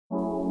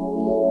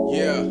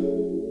Yeah,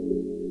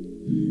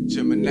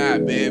 Gemini,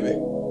 baby.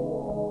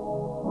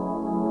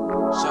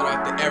 Shout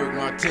out to Eric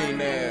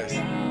Martinez.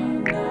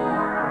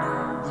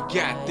 We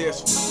got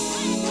this one.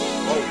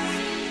 Oh,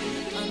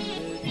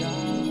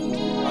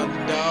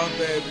 Underdog,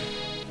 baby.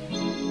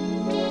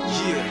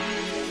 Yeah.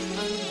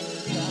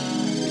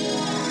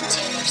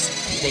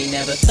 They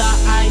never thought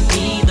I'd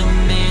be the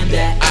man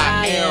that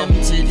I am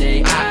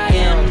today. I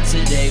am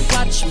today.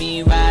 Watch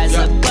me rise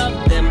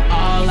above them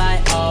all.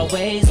 I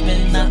always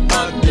been the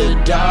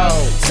underdog.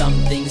 Some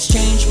things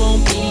change,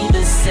 won't be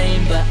the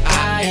same, but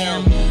I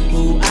am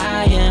who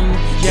I am.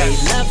 They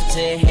love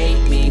to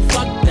hate me,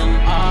 fuck them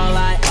all.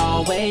 I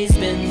always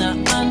been the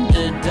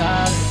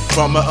underdog.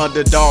 From an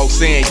underdog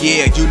saying,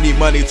 yeah, you need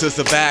money to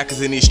survive.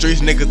 Cause in these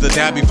streets, niggas will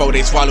die before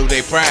they swallow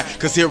their pride.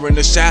 Cause here in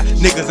the shot,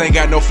 niggas ain't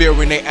got no fear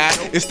in their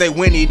eye. It's they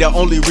winnie, the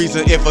only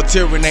reason if a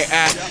tear in their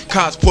eye.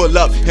 Cops pull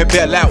up and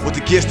bail out with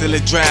the gear still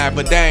in drive.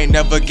 But they ain't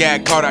never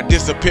got caught, I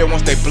disappear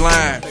once they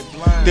blind.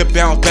 They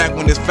bounce back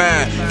when it's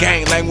fine.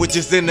 Gang language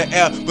is in the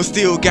air, but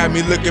still got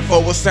me looking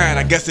for a sign.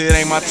 I guess it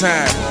ain't my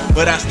time,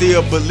 but I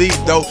still believe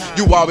though.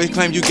 You always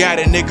claim you got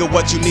it, nigga,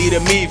 what you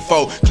needed me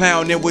for?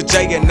 Clowning with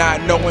Jay and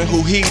not knowing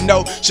who he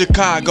know.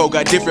 Chicago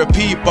got different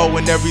people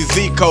in every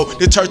Z code.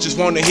 The churches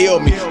wanna heal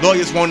me,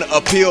 lawyers wanna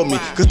appeal me,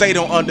 cause they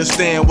don't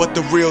understand what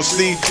the real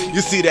see.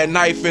 You see that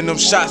knife and them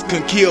shots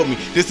can kill me.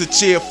 This a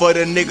cheer for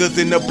the niggas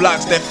in the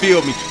blocks that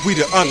feel me. We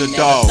the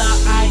underdog.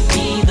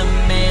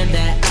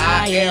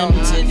 I am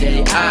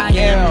today, I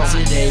am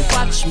today.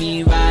 Watch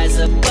me rise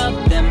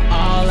above them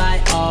all.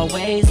 I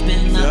always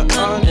been the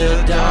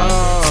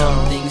underdog.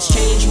 Some things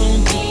change,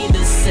 won't be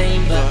the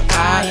same, but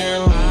I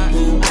am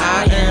who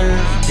I am.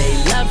 They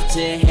love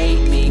to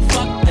hate me,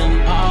 fuck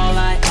them all.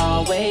 I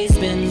always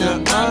been the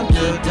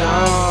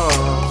underdog.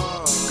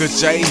 Cause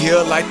Jay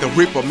here like the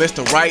Reaper,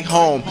 Mr. Right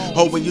Home.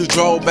 Hope when you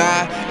drove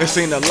by and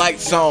seen the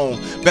lights on.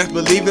 Best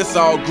believe it's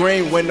all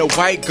green when the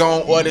white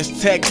gone. Or this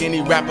tech,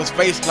 any rapper's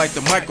face like the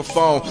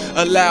microphone.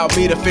 Allow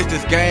me to fix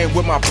this game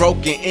with my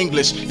broken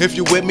English. If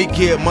you with me,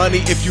 get money.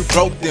 If you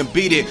broke, then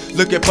beat it.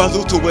 Look at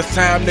puzzle till it's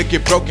time to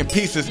get broken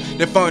pieces.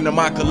 Then fund in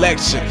my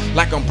collection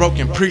like I'm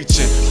broken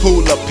preaching.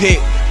 Fool a pit,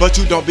 but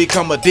you don't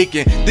become a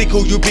deacon. Think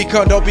who you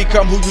become, don't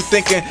become who you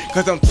thinking.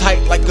 Cause I'm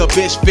tight like a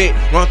bitch fit.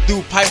 Run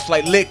through pipes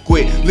like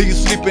liquid. Leave you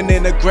sleeping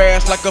in the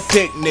grass like a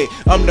picnic.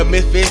 I'm the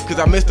misfit cause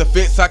I missed the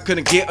fits I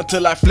couldn't get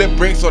until I flip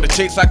bricks, or the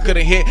chicks I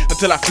couldn't hit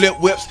until I flip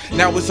whips.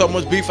 Now with so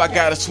much beef I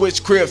gotta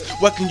switch cribs.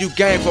 What can you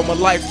gain from a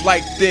life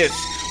like this?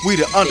 We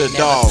the underdog.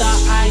 They never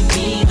thought I'd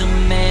be the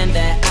man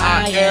that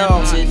I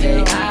am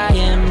today. I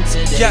am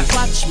today.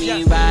 Watch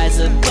me rise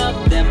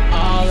above them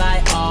all.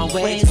 I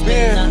always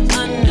been the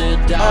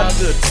underdog.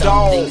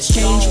 Some things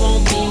change,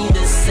 won't be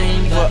the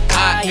same, but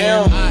I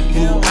am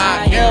who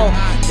I am.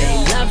 They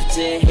love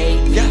to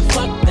hate me,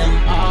 fuck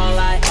them all.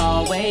 I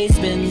always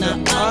been the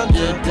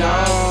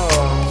underdog.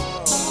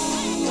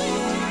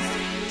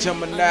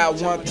 Gemini,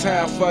 one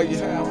time for you.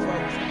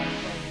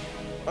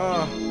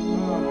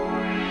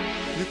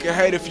 You can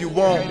hate if you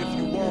want,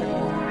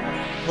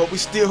 but we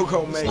still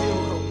gon' make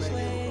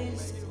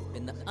it.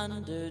 Been the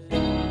underdog.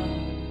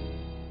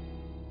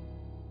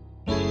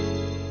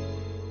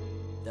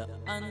 The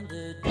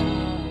underdog.